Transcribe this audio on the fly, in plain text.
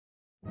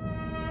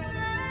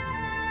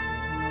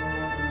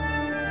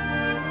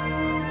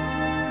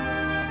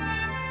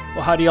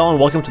Well, howdy y'all, and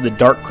welcome to the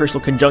Dark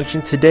Crystal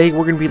Conjunction. Today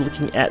we're going to be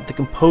looking at the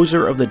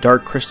composer of the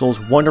Dark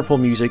Crystal's wonderful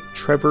music,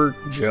 Trevor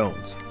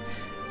Jones.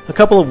 A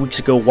couple of weeks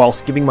ago,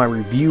 whilst giving my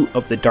review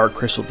of the Dark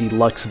Crystal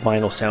Deluxe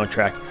vinyl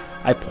soundtrack,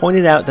 I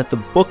pointed out that the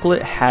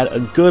booklet had a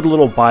good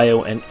little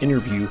bio and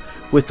interview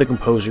with the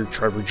composer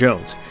Trevor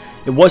Jones.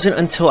 It wasn't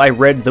until I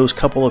read those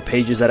couple of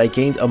pages that I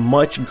gained a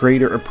much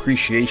greater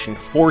appreciation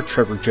for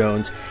Trevor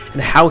Jones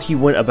and how he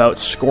went about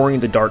scoring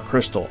the Dark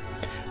Crystal.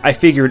 I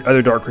figured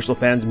other Dark Crystal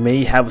fans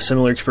may have a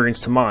similar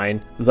experience to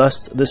mine,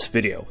 thus this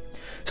video.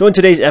 So in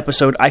today's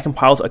episode, I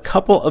compiled a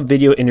couple of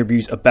video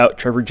interviews about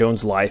Trevor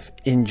Jones' life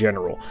in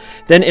general.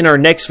 Then in our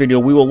next video,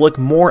 we will look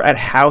more at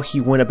how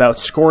he went about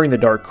scoring the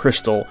Dark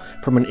Crystal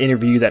from an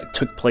interview that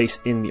took place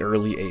in the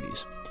early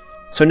 80s.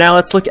 So now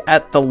let's look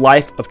at the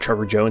life of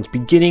Trevor Jones,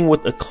 beginning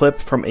with a clip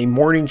from a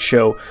morning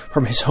show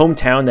from his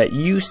hometown that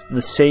used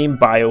the same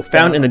bio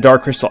found in the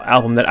Dark Crystal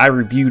album that I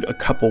reviewed a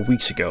couple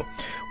weeks ago,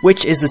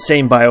 which is the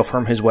same bio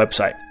from his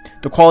website.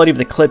 The quality of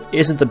the clip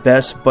isn't the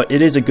best, but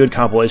it is a good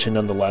compilation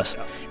nonetheless.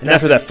 And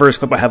after that first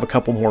clip, I have a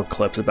couple more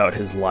clips about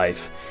his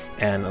life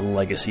and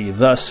legacy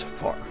thus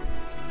far.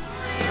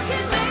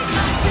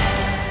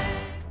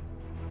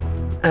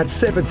 At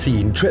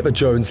 17, Trevor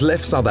Jones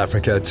left South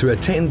Africa to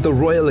attend the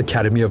Royal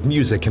Academy of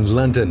Music in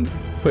London,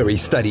 where he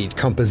studied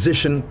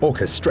composition,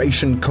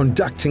 orchestration,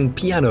 conducting,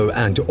 piano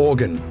and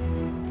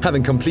organ.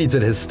 Having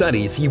completed his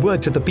studies, he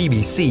worked at the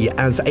BBC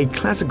as a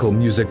classical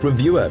music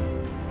reviewer.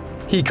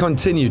 He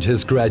continued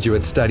his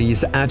graduate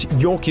studies at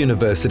York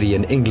University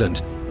in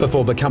England,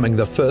 before becoming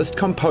the first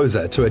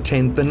composer to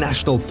attend the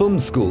National Film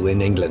School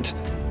in England.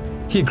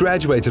 He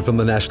graduated from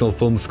the National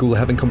Film School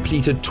having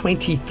completed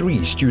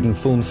 23 student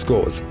film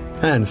scores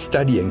and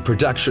studying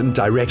production,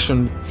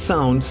 direction,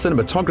 sound,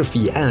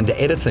 cinematography and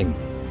editing.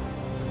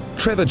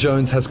 Trevor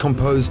Jones has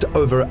composed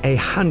over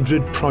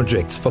 100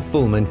 projects for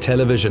film and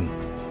television.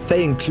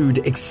 They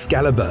include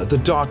Excalibur, The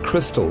Dark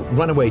Crystal,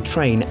 Runaway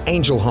Train,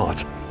 Angel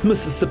Heart,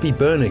 Mississippi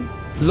Burning,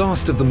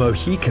 Last of the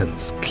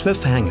Mohicans,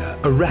 Cliffhanger,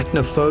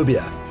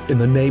 Arachnophobia, In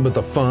the Name of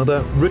the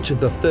Father,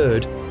 Richard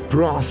III,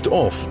 Blast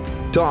Off,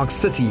 Dark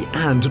City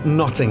and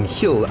Notting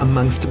Hill,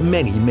 amongst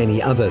many,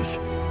 many others.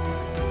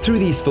 Through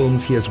these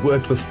films, he has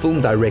worked with film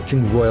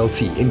directing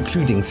royalty,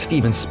 including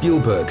Steven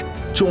Spielberg,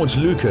 George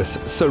Lucas,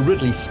 Sir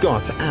Ridley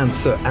Scott and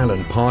Sir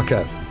Alan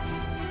Parker.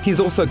 He's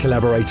also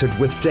collaborated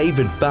with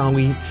David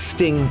Bowie,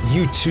 Sting,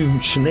 U2,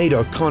 Sinead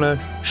O'Connor,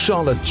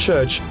 Charlotte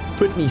Church,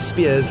 Britney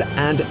Spears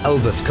and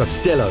Elvis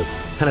Costello,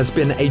 and has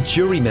been a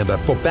jury member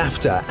for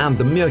BAFTA and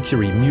the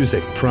Mercury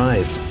Music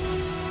Prize.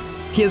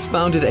 He has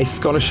founded a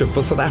scholarship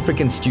for South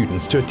African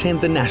students to attend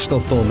the National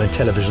Film and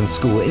Television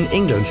School in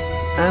England,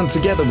 and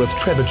together with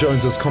Trevor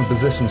Jones's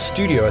composition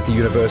studio at the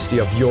University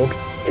of York,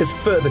 is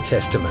further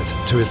testament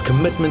to his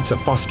commitment to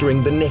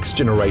fostering the next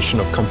generation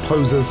of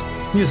composers,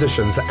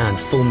 musicians and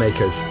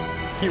filmmakers.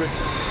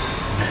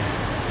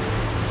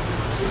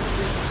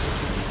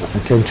 I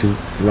tend to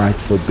write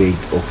for big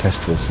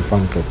orchestral,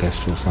 symphonic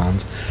orchestral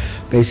sounds,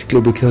 basically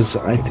because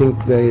I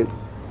think they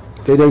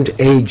don't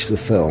age the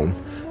film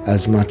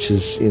as much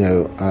as,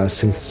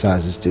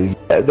 synthesizers do.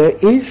 There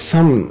is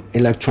some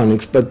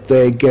electronics, but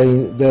they're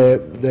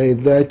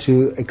there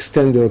to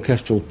extend the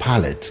orchestral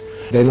palette.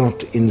 They're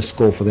not in the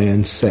score for their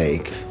own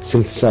sake.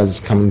 Synthesizers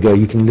come and go.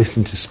 You can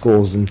listen to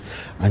scores and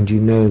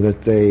you know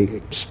that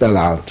they spell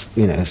out,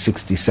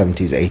 60s,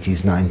 70s,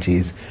 80s,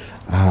 90s,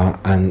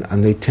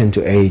 and they tend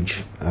to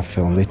age a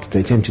film.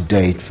 They tend to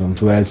date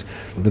films, whereas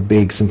the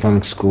big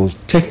symphonic scores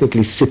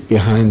technically sit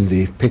behind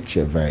the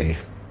picture very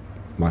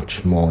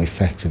much more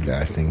effectively.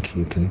 I think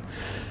you can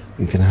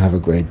have a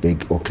great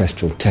big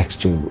orchestral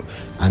texture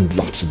and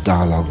lots of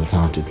dialogue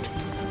without it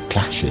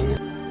clashing.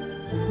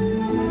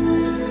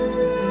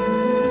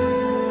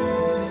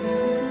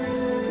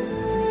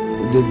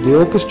 The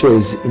orchestra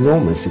is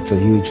enormous. It's a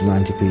huge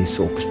 90-piece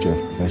orchestra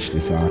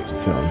virtually throughout the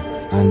film,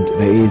 and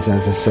there is,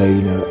 as I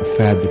say, a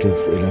fair bit of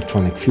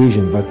electronic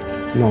fusion, but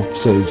not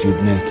so as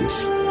you'd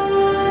notice.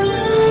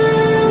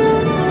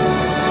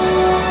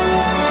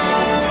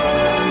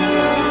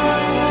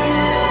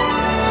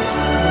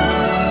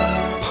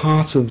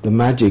 Part of the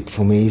magic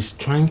for me is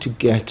trying to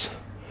get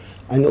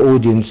an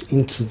audience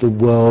into the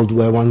world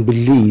where one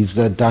believes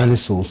that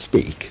dinosaurs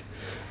speak,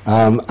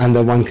 and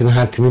that one can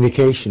have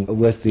communication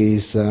with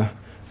these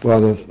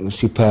rather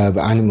superb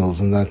animals,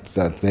 and that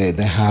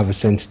they have a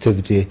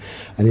sensitivity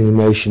and an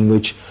emotion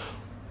which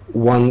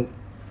one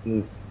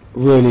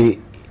really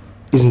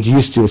isn't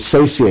used to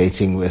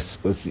associating with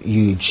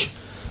thhuge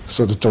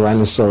sort of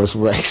Tyrannosaurus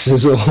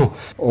rexes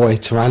or a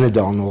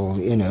pteranodon or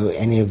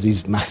any of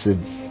these massive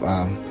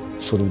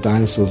sort of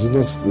dinosaurs.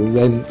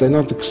 They're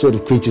not the sort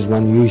of creatures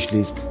one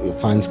usually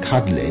finds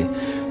cuddly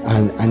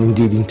and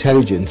indeed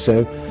intelligent.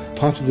 So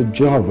part of the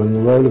job and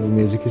the role of the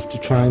music is to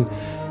try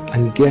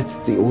and get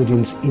the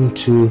audience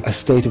into a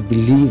state of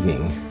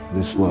believing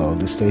this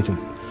world, a state of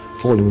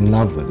falling in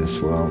love with this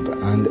world.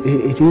 And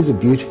it is a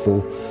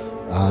beautiful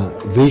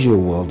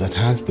visual world that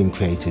has been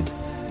created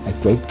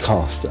at great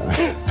cost,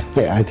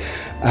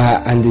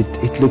 and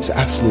it looks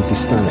absolutely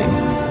stunning.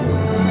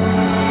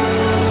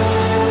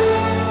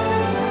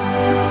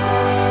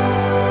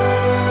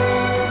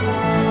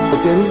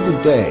 at the end of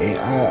the day,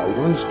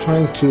 one's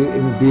trying to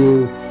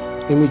imbue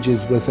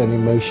images with an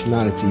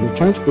emotionality. You're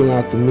trying to bring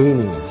out the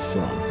meaning of the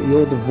film.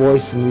 You're the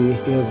voice in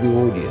the ear of the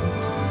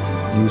audience.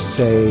 You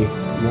say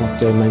what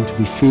they're meant to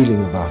be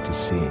feeling about a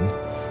scene.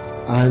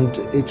 And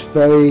it's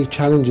very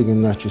challenging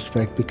in that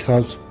respect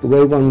because the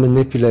way one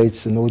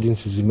manipulates an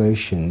audience's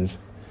emotions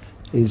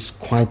is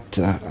quite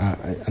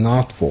an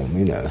art form,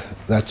 you know.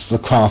 That's the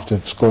craft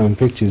of scoring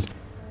pictures.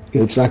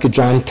 It's like a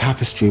giant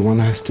tapestry. One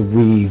has to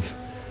weave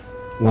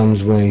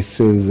one's way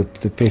through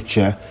the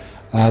picture.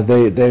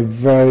 They're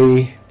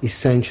very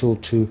essential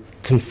to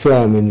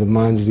confirm in the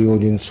minds of the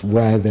audience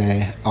where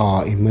they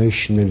are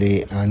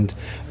emotionally, and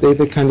they're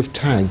kind of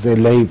tags, they're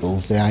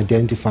labels, they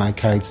identify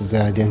characters, they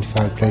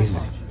identify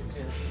places.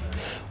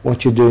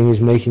 What you're doing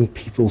is making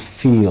people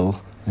feel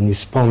and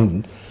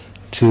respond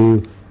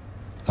to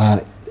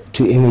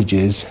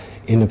images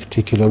in a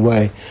particular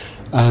way.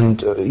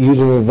 And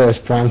using reverse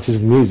parameters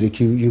of music,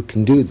 you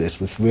can do this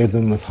with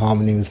rhythm, with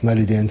harmony, with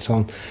melody and so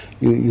on.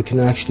 You can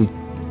actually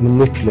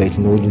manipulate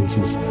an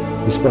audience's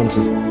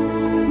responses.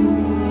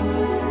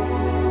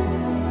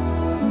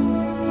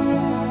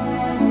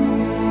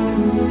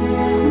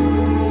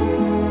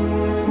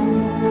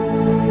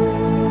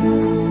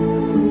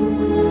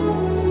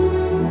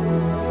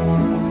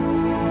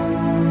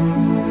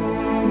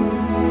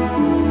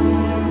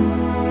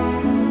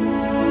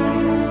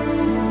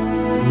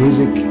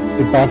 Music,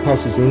 it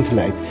bypasses the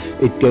intellect,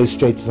 it goes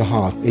straight to the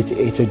heart,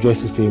 it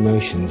addresses the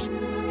emotions.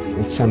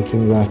 It's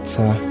something that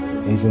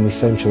is an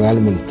essential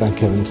element, thank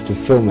heavens, to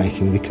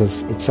filmmaking,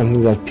 because it's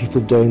something that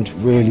people don't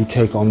really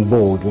take on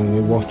board when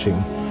they're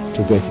watching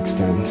to a great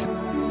extent.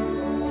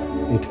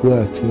 It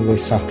works in a very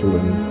subtle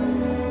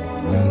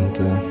and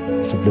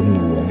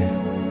subliminal way.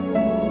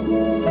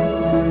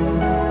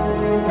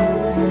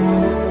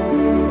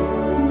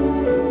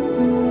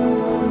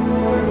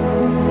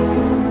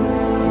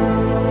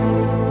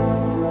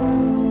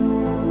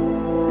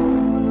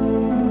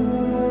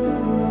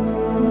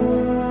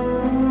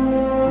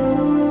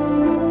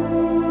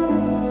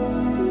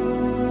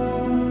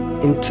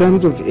 In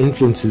terms of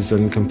influences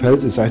and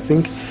composers, I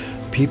think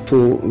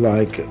people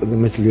like the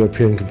Middle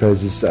European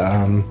composers,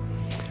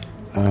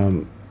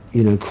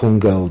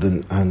 Korngold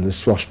and the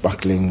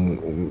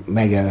swashbuckling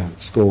mega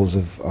scores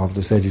of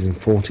the 30s and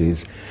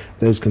 40s,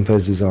 those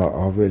composers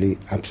are really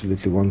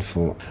absolutely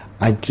wonderful.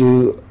 I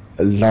do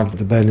love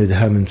the Bernard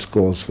Herrmann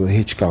scores for the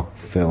Hitchcock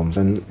films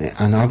and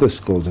other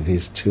scores of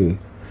his too.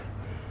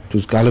 It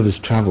was Gulliver's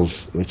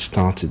Travels which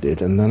started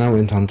it, and then I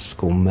went on to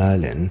score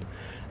Merlin,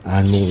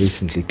 and more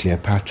recently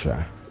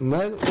Cleopatra.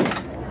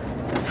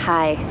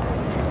 Hi.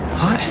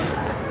 Hi.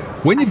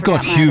 When you've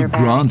got Hugh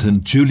Grant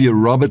and Julia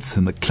Roberts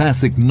in the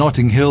classic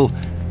Notting Hill,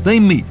 they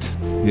meet.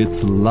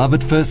 It's love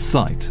at first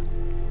sight.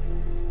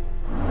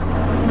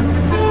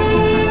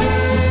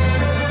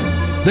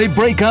 They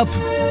break up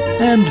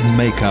and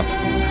make up.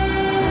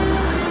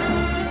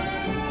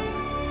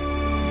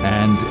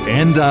 And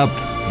end up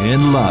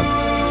in love.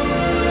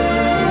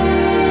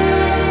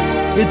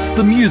 It's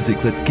the music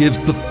that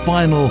gives the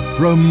final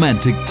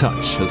romantic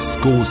touch, a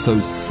score so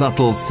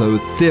subtle, so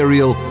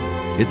ethereal,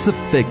 its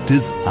effect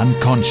is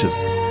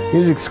unconscious.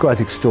 Music's quite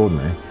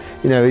extraordinary.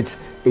 You know,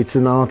 it's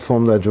an art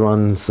form that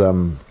runs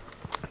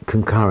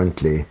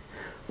concurrently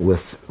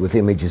with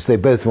images. They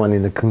both run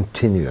in a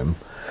continuum,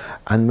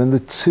 and when the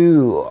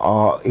two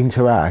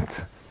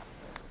interact,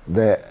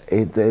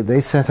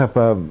 they set up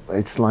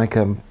it's like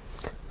a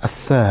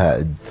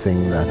third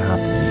thing that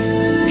happens.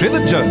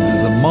 Trevor Jones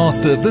is a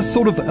master of this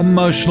sort of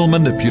emotional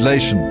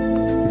manipulation.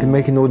 You can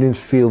make an audience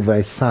feel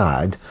very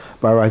sad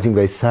by writing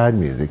very sad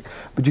music,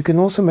 but you can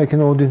also make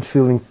an audience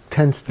feel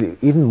intensely,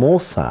 even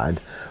more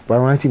sad, by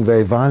writing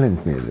very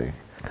violent music.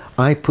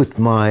 I put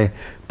my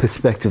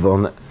perspective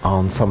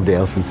on somebody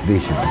else's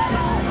vision.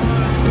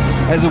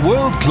 As a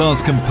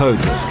world-class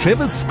composer,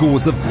 Trevor's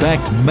scores have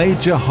backed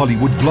major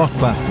Hollywood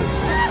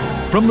blockbusters,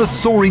 from the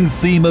soaring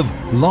theme of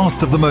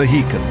Last of the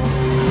Mohicans,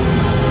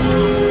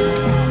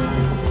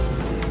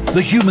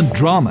 the human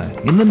drama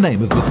in the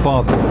name of the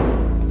Father,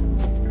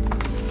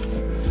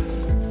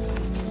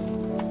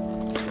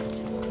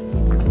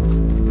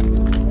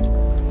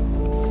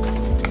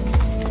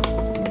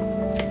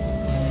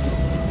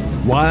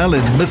 while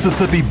in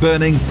Mississippi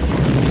Burning,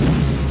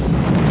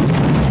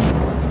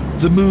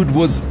 the mood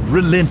was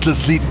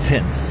relentlessly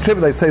tense. Trevor,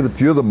 they say that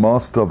you're the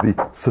master of the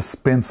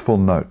suspenseful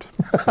note.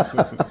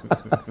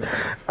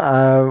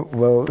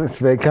 Well, that's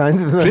very kind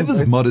of them.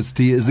 Trevor's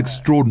modesty is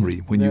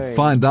extraordinary when you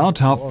find out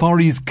how far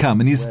he's come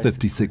in his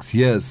 56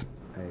 years.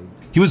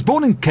 He was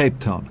born in Cape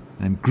Town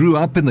and grew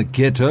up in the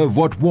ghetto of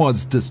what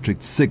was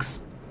District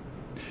 6.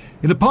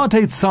 In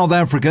apartheid South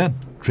Africa,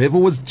 Trevor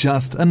was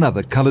just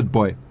another coloured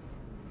boy.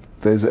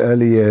 Those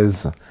early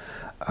years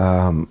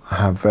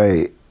have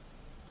very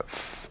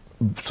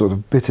sort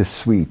of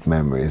bittersweet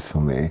memories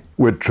for me.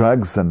 Were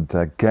drugs and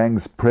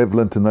gangs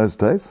prevalent in those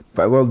days?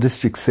 But, well,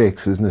 District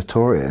 6 was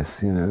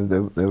notorious. You know,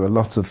 there were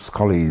lots of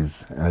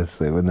scollies, as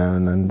they were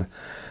known, and,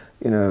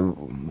 you know,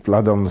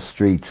 blood on the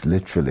streets,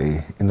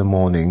 literally, in the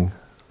morning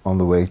on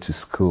the way to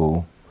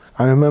school.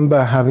 I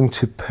remember having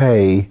to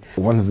pay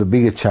one of the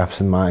bigger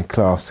chaps in my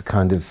class to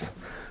kind of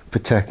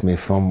protect me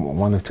from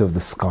one or two of the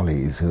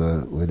scullies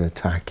who would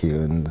attack you,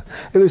 and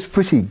it was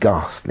pretty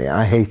ghastly.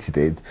 I hated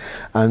it,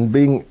 and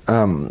being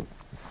a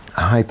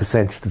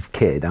hypersensitive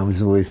kid, I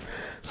was always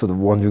sort of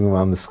wandering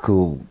around the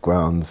school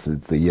grounds,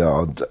 the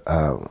yard,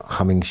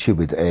 humming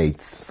Schubert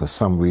 8th for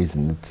some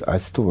reason. I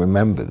still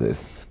remember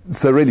this.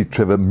 So really,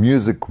 Trevor,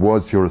 music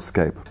was your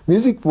escape?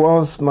 Music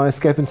was my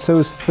escape, and so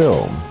was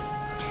film.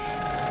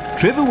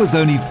 Trevor was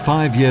only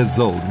 5 years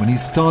old when he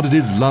started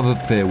his love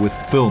affair with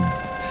film.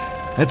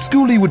 At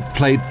school he would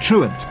play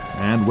truant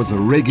and was a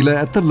regular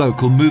at the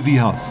local movie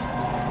house.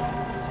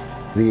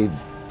 The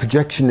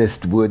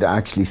projectionist would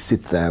actually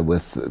sit there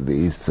with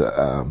these,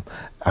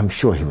 I'm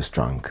sure he was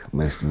drunk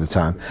most of the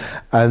time,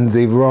 and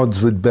the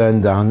rods would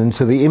burn down, and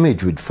so the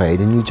image would fade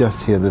and you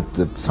just hear the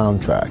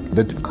soundtrack.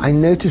 But I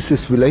noticed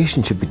this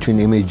relationship between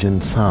image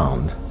and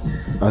sound.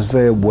 I was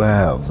very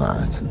aware of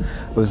that.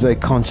 I was very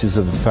conscious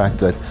of the fact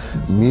that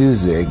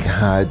music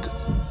had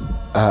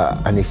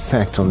an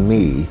effect on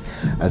me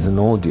as an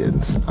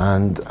audience,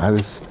 and I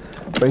was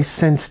very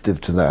sensitive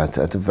to that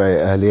at a very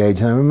early age.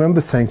 And I remember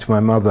saying to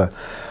my mother,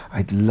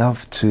 I'd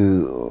love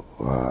to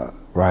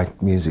write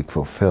music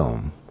for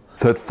film.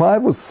 So at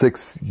 5 or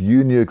 6,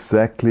 you knew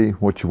exactly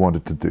what you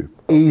wanted to do?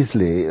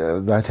 Easily,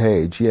 that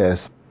age,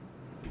 yes.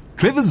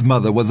 Trevor's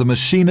mother was a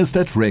machinist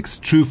at Rex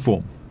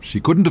Trueform. She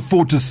couldn't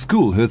afford to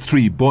school her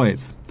 3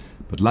 boys.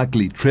 But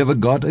luckily, Trevor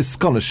got a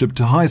scholarship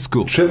to high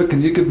school. Trevor,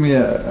 can you give me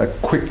a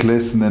quick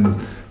lesson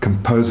in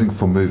composing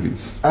for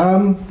movies?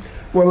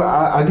 Well,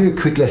 I'll give you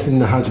a quick lesson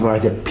in how to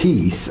write a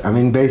piece. I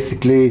mean,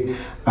 basically,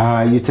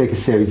 you take a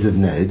series of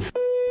notes.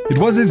 It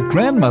was his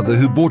grandmother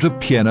who bought a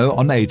piano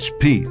on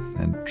HP,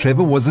 and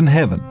Trevor was in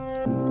heaven.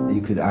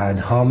 You could add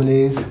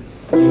harmonies.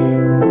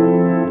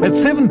 At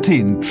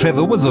 17,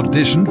 Trevor was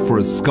auditioned for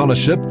a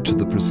scholarship to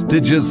the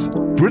prestigious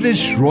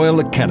British Royal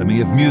Academy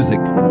of Music.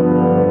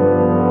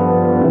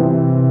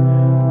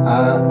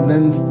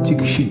 Then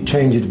you should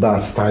change it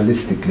about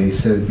stylistically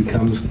so it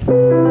becomes...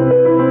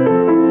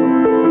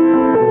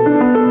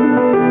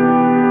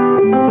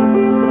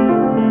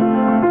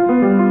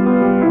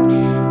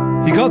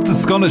 He got the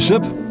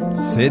scholarship,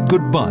 said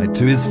goodbye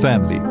to his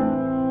family.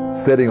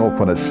 Setting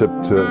off on a ship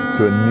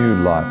to a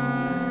new life.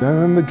 I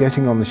remember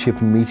getting on the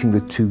ship and meeting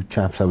the 2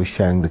 chaps I was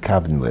sharing the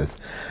cabin with,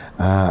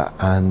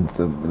 and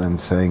them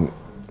saying,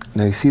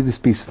 now you see this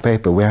piece of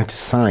paper, we had to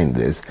sign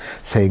this,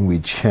 saying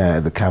we'd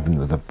share the cabin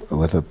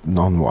with a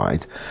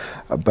non-white,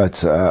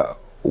 but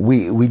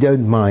we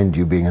don't mind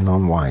you being a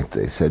non-white,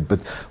 they said, but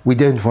we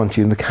don't want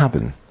you in the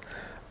cabin.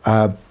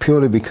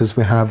 Purely because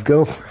we have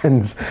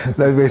girlfriends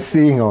that we're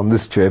seeing on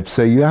this trip,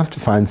 so you have to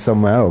find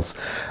somewhere else.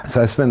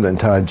 So I spent the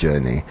entire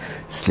journey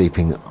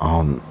sleeping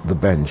on the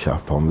bench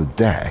up on the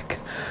deck,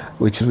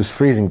 which was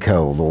freezing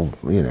cold, all,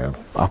 you know,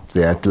 up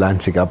the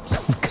Atlantic, up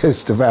the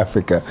coast of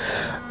Africa.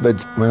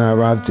 But when I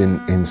arrived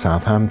in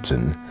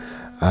Southampton,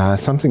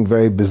 something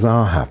very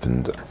bizarre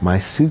happened. My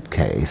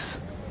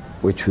suitcase,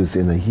 which was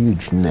in a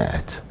huge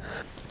net,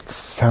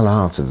 fell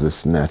out of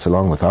this net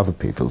along with other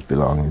people's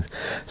belongings.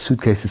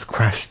 Suitcases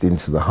crashed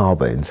into the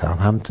harbour in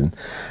Southampton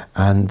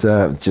and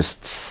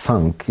just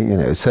sunk, you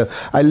know. So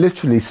I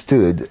literally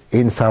stood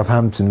in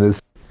Southampton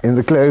in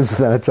the clothes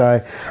that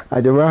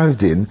I'd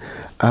arrived in,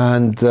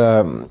 and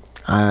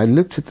I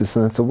looked at this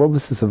and I thought, well,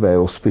 this is a very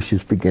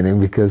auspicious beginning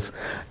because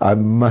I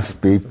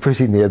must be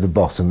pretty near the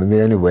bottom, and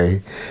the only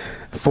way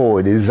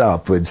forward is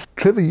upwards.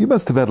 Trevor, you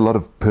must have had a lot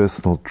of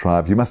personal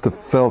drive. You must have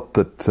felt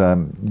that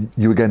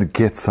you were going to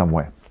get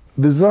somewhere.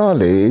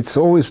 Bizarrely, it's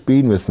always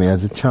been with me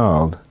as a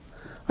child.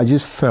 I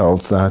just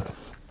felt that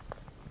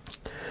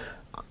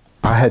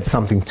I had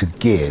something to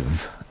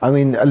give. I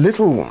mean, a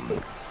little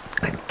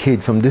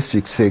kid from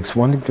District 6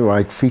 wanting to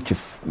write feature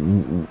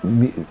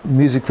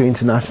music for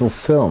international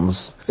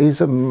films is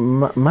a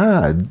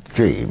mad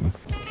dream.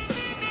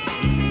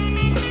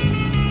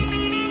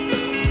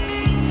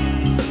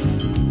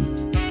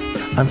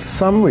 And for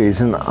some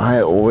reason,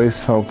 I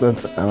always felt that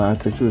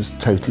it was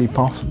totally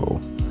possible.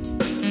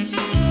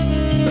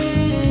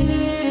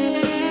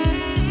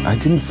 I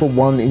didn't for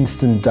one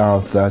instant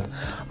doubt that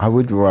I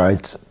would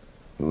write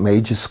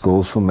major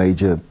scores for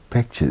major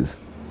pictures.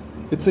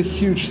 It's a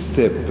huge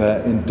step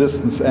in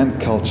distance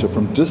and culture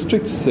from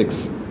District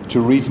 6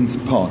 to Regent's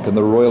Park and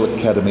the Royal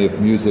Academy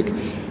of Music.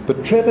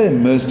 But Trevor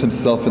immersed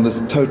himself in this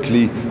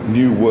totally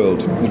new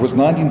world. It was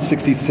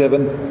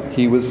 1967,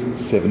 he was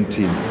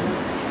 17.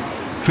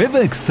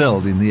 Trevor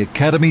excelled in the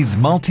Academy's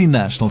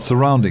multinational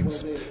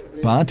surroundings.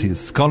 But his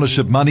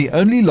scholarship money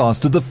only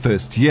lasted the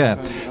first year.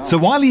 So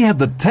while he had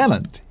the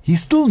talent, he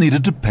still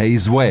needed to pay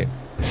his way.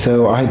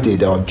 So I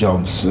did odd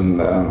jobs, you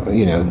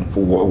know,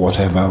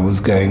 whatever. I was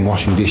going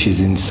washing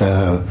dishes in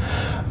Soho,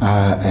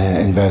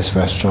 in various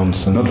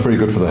restaurants. And not very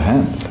good for the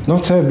hands.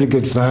 Not terribly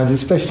good for the hands,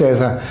 especially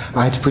as I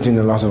had to put in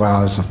a lot of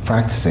hours of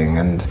practicing,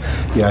 and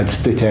yeah, I'd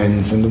split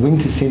ends, and the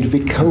winters seemed to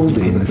be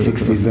colder in the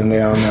 60s than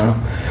they are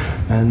now.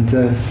 And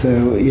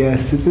so,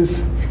 yes, it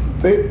was,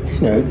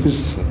 you know, it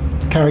was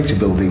character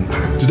building.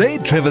 Today,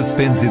 Trevor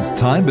spends his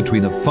time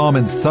between a farm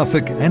in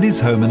Suffolk and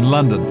his home in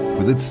London,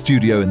 with its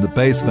studio in the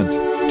basement.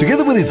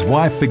 Together with his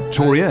wife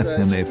Victoria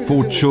and their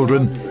 4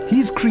 children,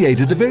 he's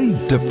created a very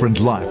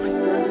different life.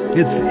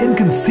 It's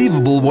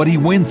inconceivable what he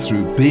went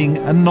through being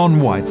a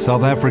non-white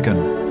South African.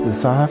 The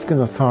South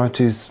African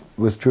authorities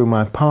withdrew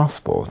my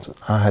passport.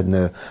 I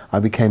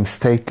became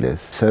stateless.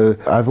 So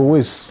I've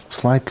always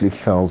slightly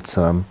felt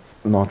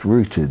not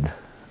rooted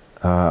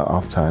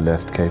after I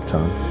left Cape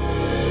Town.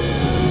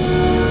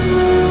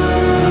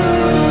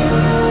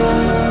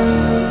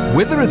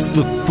 Whether it's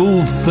the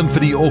full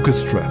symphony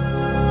orchestra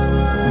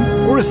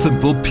or a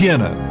simple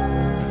piano,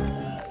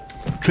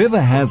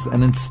 Trevor has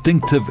an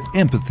instinctive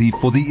empathy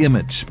for the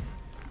image.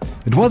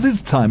 It was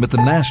his time at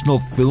the National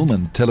Film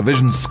and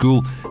Television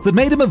School that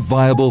made him a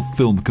viable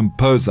film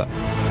composer.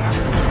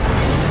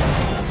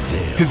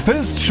 His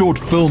first short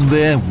film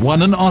there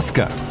won an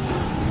Oscar.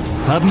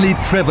 Suddenly,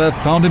 Trevor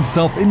found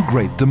himself in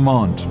great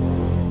demand.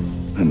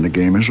 And the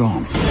game is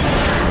on.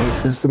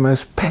 It was the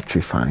most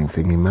petrifying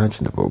thing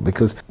imaginable,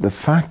 because the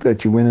fact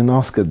that you win an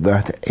Oscar at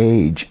that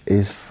age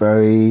is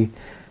very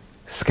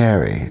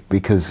scary,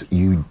 because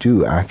you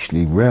do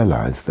actually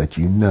realize that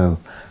you know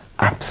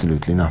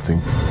absolutely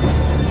nothing.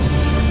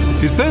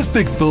 His first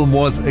big film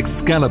was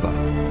Excalibur.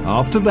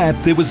 After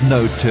that, there was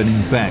no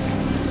turning back.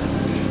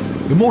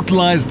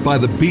 Immortalized by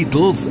the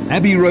Beatles,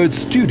 Abbey Road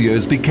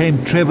Studios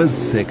became Trevor's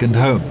second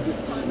home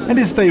and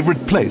his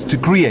favorite place to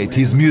create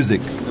his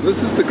music.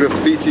 This is the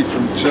graffiti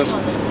from just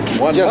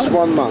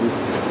 1 month.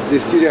 The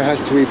studio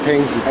has to be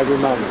painted every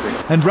month.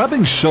 And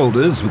rubbing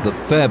shoulders with the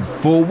Fab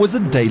Four was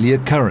a daily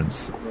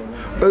occurrence.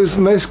 It was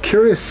the most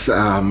curious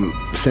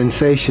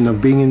sensation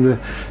of being in the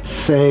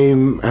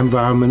same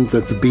environment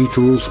that the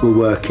Beatles were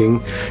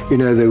working. You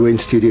know, they were in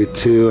Studio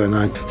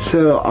 2,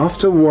 so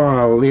after a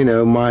while, you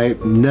know, my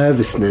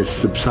nervousness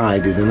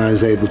subsided and I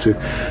was able to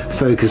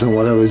focus on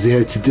what I was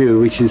here to do,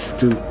 which is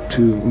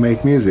to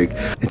make music.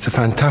 It's a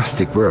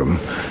fantastic room.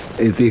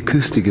 The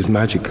acoustic is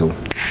magical.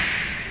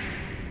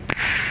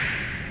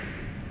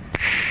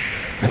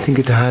 I think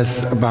it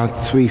has about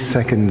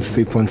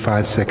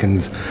 3.5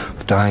 seconds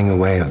of dying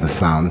away of the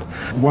sound.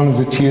 One of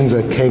the tunes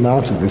that came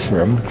out of this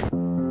room.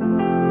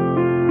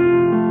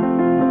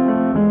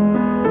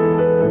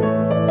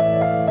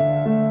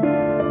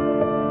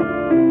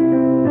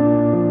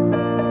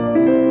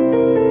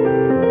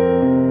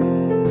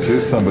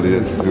 Here's somebody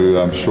who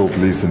I'm sure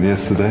believes in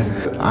yesterday.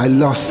 I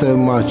lost so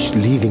much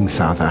leaving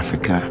South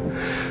Africa,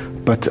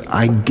 but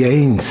I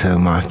gained so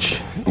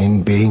much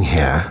in being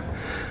here.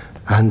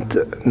 And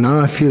now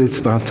I feel it's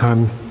about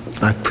time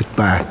I put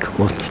back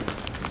what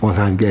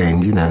I've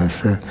gained, you know.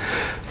 So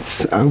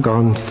I've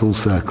gone full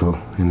circle,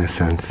 in a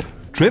sense.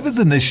 Trevor's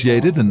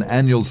initiated an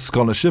annual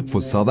scholarship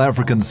for South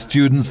African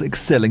students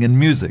excelling in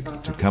music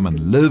to come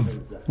and live,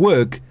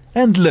 work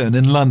and learn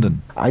in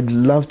London. I'd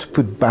love to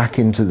put back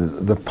into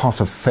the pot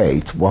of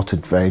fate what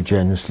it very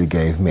generously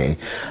gave me.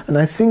 And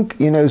I think,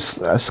 you know,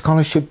 a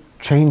scholarship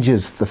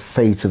changes the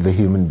fate of a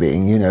human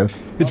being, you know.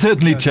 It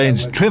certainly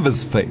changed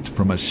Trevor's fate.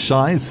 From a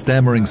shy,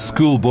 stammering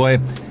schoolboy,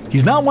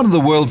 he's now one of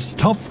the world's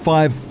top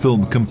 5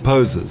 film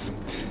composers.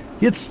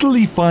 Yet still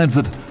he finds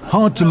it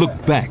hard to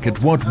look back at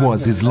what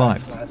was his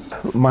life.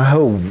 My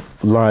whole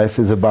life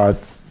is about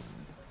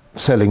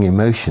selling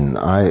emotion.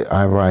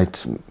 I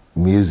write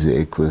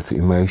music with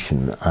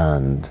emotion,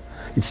 and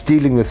it's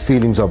dealing with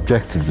feelings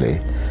objectively.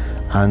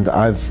 And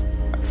I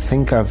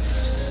think I've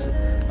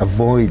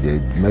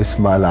avoided most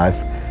of my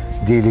life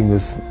dealing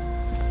with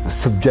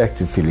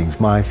subjective feelings,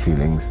 my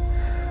feelings.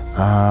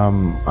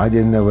 I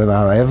didn't know whether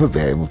I'll ever be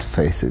able to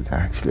face it,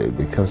 actually,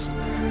 because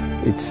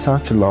it's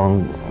such a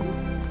long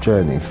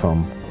journey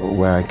from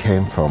where I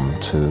came from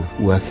to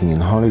working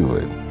in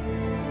Hollywood.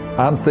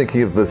 I'm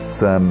thinking of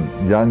this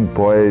young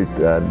boy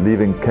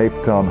leaving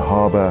Cape Town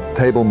Harbour,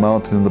 Table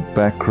Mountain in the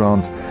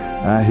background.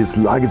 His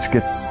luggage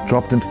gets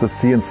dropped into the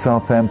sea in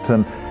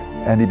Southampton,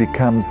 and he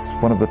becomes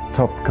one of the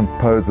top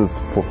composers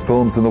for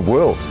films in the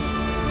world.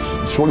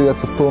 Surely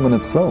that's a film in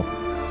itself.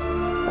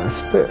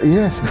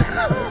 Yes.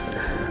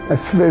 I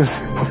suppose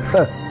it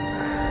does.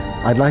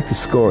 I'd like to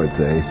score it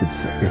though,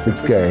 if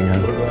it's going.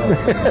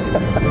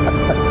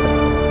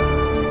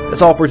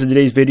 That's all for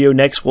today's video.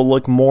 Next, we'll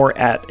look more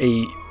at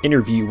a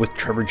interview with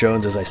Trevor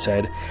Jones, as I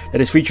said, that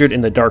is featured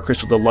in the Dark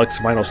Crystal Deluxe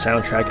vinyl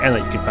soundtrack and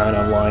that you can find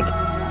online,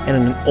 and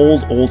in an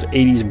old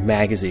 80s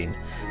magazine.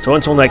 So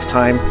until next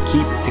time,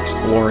 keep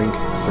exploring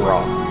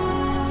Thraw.